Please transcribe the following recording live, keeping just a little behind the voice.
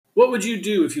What would you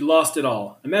do if you lost it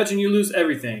all? Imagine you lose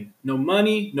everything. No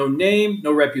money, no name,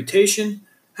 no reputation.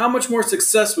 How much more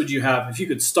success would you have if you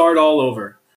could start all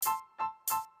over?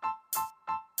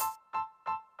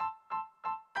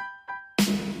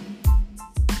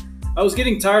 I was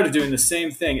getting tired of doing the same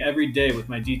thing every day with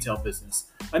my detail business.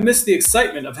 I missed the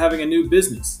excitement of having a new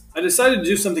business. I decided to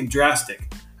do something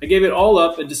drastic. I gave it all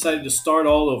up and decided to start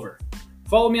all over.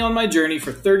 Follow me on my journey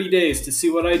for 30 days to see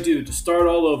what I do to start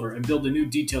all over and build a new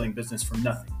detailing business from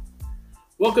nothing.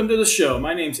 Welcome to the show.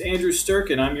 My name's Andrew Stirk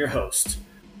and I'm your host.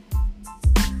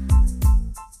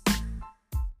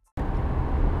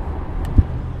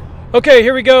 Okay,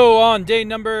 here we go on day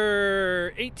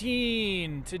number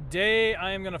 18. Today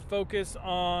I am going to focus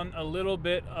on a little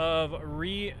bit of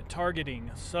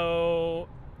retargeting. So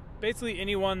basically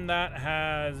anyone that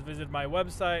has visited my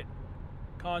website,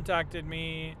 contacted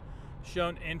me,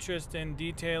 shown interest in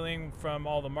detailing from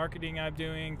all the marketing I'm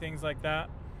doing, things like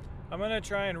that, I'm going to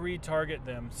try and retarget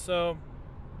them. So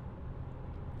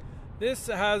this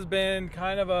has been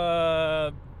kind of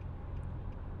a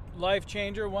life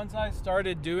changer. Once I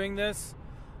started doing this,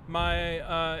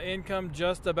 my income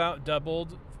just about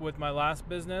doubled with my last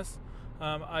business.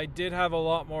 I did have a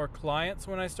lot more clients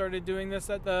when I started doing this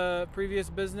at the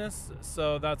previous business,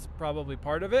 so that's probably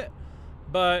part of it.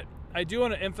 But I do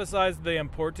want to emphasize the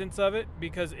importance of it,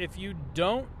 because if you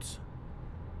don't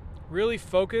really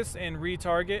focus and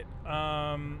retarget,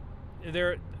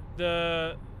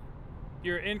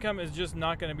 your income is just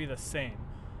not going to be the same.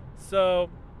 So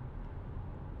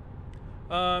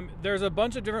there's a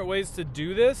bunch of different ways to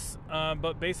do this,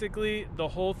 but basically the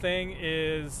whole thing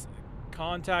is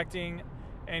contacting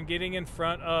and getting in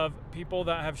front of people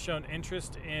that have shown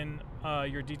interest in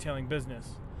your detailing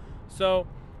business. So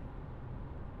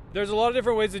there's a lot of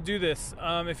different ways to do this.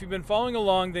 If you've been following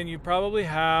along, then you probably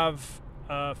have,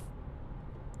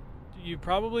 you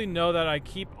probably know that I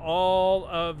keep all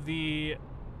of the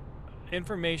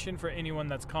information for anyone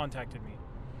that's contacted me.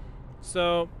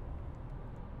 So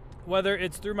whether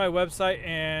it's through my website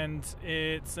and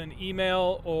it's an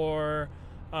email, or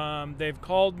they've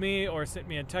called me or sent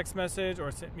me a text message or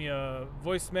sent me a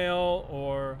voicemail,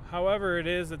 or however it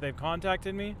is that they've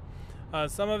contacted me.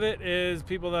 Some of it is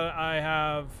people that I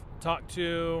have talked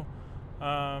to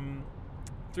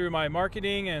through my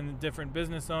marketing and different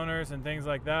business owners and things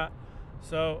like that.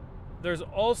 So there's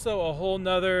also a whole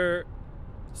nother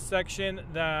section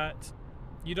that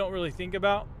you don't really think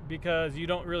about because you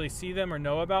don't really see them or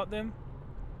know about them.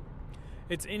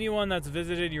 It's anyone that's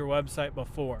visited your website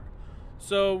before.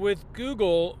 So with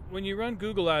Google, when you run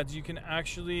Google ads, you can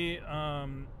actually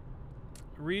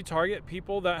retarget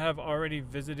people that have already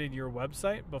visited your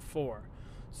website before.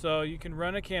 So you can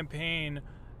run a campaign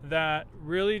that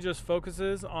really just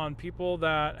focuses on people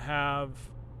that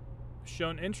have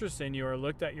shown interest in you or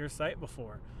looked at your site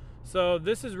before. So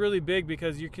this is really big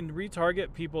because you can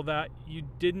retarget people that you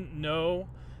didn't know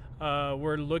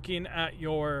were looking at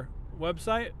your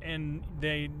website and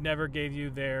they never gave you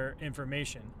their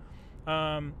information.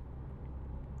 You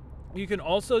can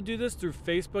also do this through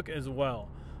Facebook as well.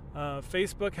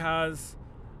 Facebook has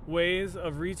ways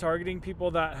of retargeting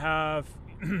people that have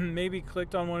maybe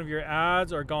clicked on one of your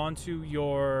ads or gone to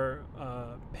your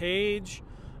page,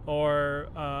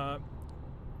 or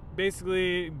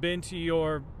basically been to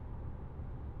your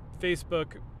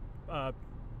Facebook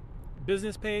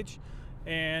business page,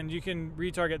 and you can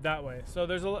retarget that way. So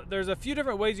there's a few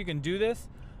different ways you can do this.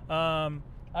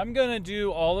 I'm gonna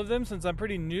do all of them since I'm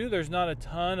pretty new. There's not a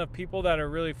ton of people that are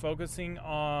really focusing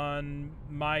on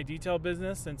my detail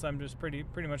business since I'm just pretty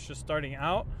much just starting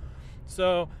out.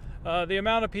 So the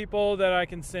amount of people that I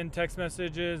can send text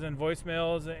messages and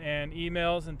voicemails and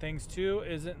emails and things to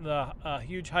isn't a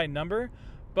huge high number,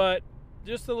 but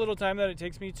just the little time that it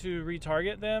takes me to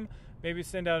retarget them. Maybe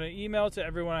send out an email to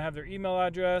everyone I have their email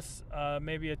address,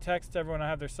 maybe a text to everyone I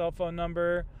have their cell phone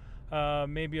number,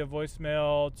 maybe a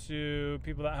voicemail to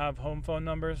people that have home phone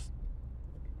numbers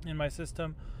in my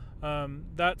system.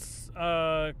 That's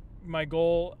my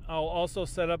goal. I'll also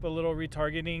set up a little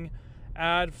retargeting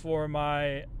ad for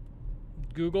my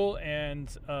Google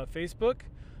and Facebook,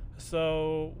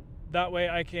 so that way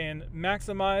I can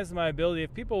maximize my ability.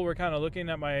 If people were kind of looking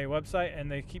at my website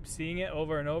and they keep seeing it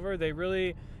over and over, they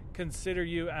really consider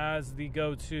you as the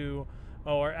go-to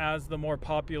or as the more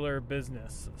popular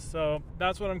business. So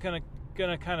that's what I'm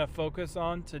gonna kind of focus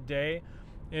on today,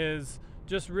 is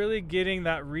just really getting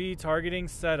that retargeting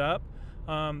set up.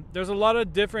 There's a lot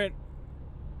of different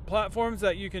platforms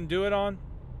that you can do it on.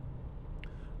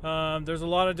 There's a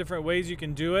lot of different ways you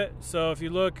can do it. So if you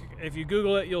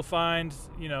Google it, you'll find,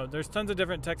 there's tons of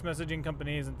different text messaging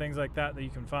companies and things like that you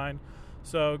can find.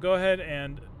 So go ahead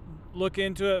and look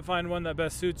into it, find one that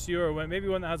best suits you, or maybe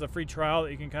one that has a free trial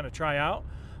that you can kind of try out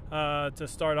to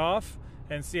start off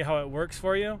and see how it works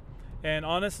for you. And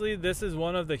honestly, this is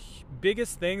one of the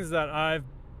biggest things that I've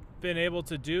been able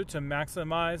to do to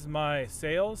maximize my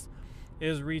sales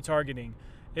is retargeting.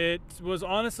 It was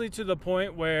honestly to the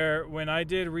point where when I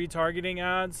did retargeting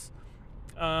ads,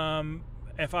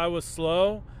 if I was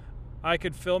slow, I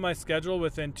could fill my schedule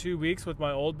within 2 weeks with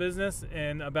my old business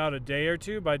in about a day or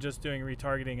two by just doing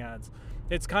retargeting ads.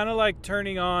 It's kind of like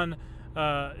turning on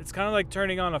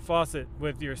a faucet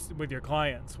with your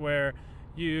clients, where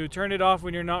you turn it off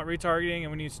when you're not retargeting,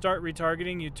 and when you start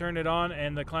retargeting, you turn it on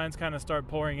and the clients kind of start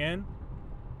pouring in.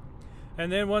 And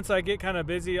then once I get kind of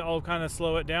busy, I'll kind of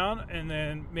slow it down and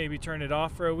then maybe turn it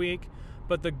off for a week.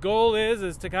 But the goal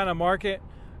is to kind of market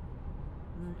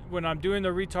when I'm doing the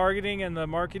retargeting and the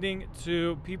marketing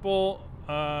to people.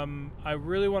 I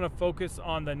really want to focus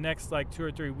on the next like 2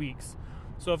 or 3 weeks.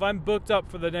 So if I'm booked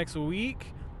up for the next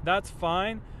week, that's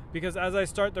fine, because as I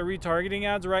start the retargeting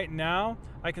ads right now,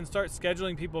 I can start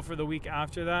scheduling people for the week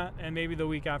after that and maybe the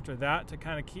week after that to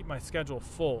kind of keep my schedule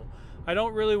full. I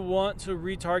don't really want to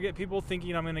retarget people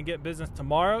thinking I'm going to get business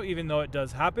tomorrow, even though it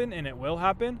does happen and it will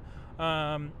happen.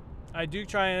 I do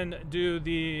try and do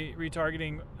the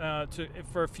retargeting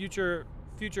for future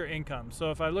income.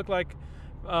 So if I look like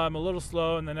I'm a little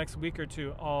slow in the next week or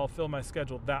two, I'll fill my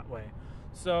schedule that way.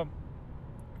 So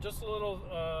just a little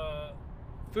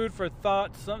food for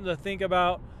thought, something to think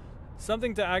about,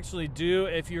 something to actually do.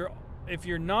 If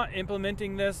you're not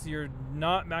implementing this, you're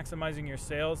not maximizing your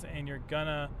sales, and you're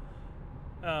gonna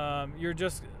you're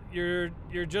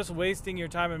just wasting your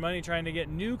time and money trying to get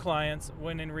new clients,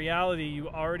 when in reality you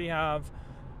already have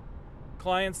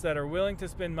clients that are willing to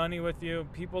spend money with you,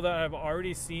 people that have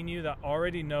already seen you, that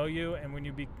already know you. And when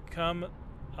you become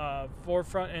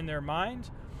forefront in their mind,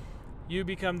 you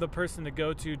become the person to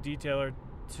go to detailer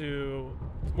to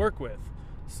work with.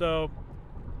 So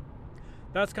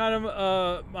that's kind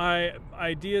of my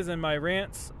ideas and my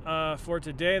rants for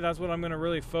today. That's what I'm going to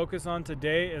really focus on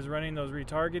today, is running those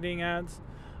retargeting ads,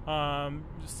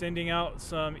 sending out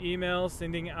some emails,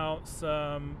 sending out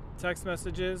some text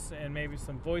messages, and maybe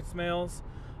some voicemails.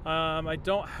 I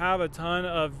don't have a ton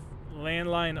of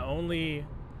landline only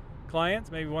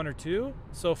clients, maybe 1 or 2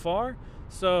 so far.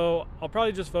 So I'll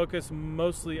probably just focus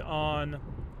mostly on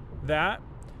that.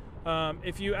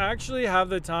 If you actually have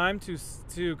the time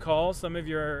to call some of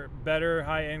your better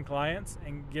high-end clients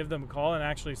and give them a call and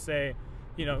actually say,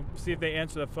 see if they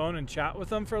answer the phone and chat with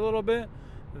them for a little bit,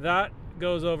 that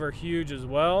goes over huge as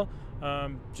well.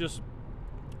 Just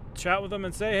chat with them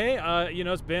and say, hey,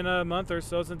 it's been a month or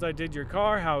so since I did your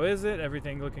car. How is it?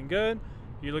 Everything looking good?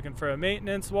 You're looking for a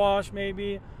maintenance wash,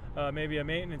 maybe a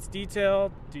maintenance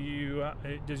detail.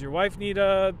 Does your wife need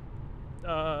a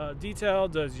detail?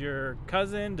 Does your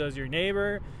cousin, does your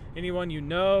neighbor, anyone you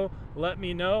know, let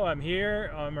me know. I'm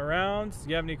here, I'm around. Do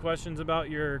you have any questions about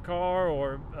your car,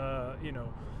 or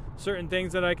certain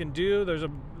things that I can do?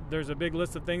 There's a big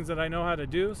list of things that I know how to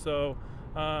do. So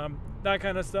that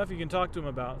kind of stuff you can talk to them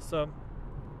about. So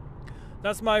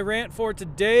that's my rant for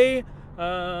today.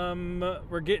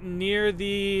 We're getting near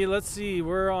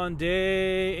we're on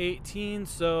day 18,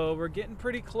 so we're getting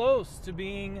pretty close to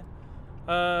being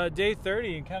day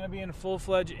 30 and kind of being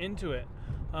full-fledged into it.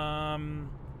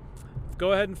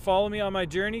 Go ahead and follow me on my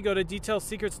journey. Go to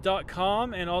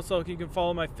detailsecrets.com, and also you can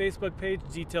follow my Facebook page,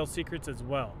 Detail Secrets, as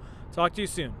well. Talk to you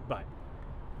soon. Bye.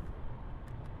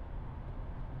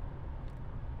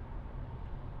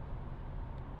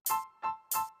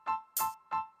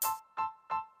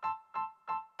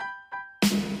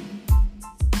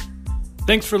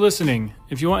 Thanks for listening.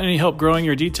 If you want any help growing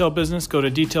your detail business, go to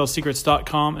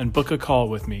detailsecrets.com and book a call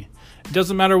with me. It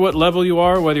doesn't matter what level you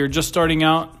are, whether you're just starting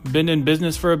out, been in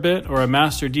business for a bit, or a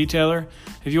master detailer.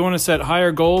 If you want to set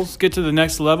higher goals, get to the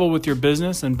next level with your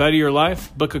business, and better your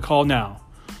life, book a call now.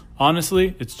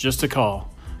 Honestly, it's just a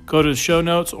call. Go to the show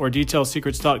notes or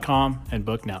detailsecrets.com and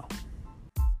book now.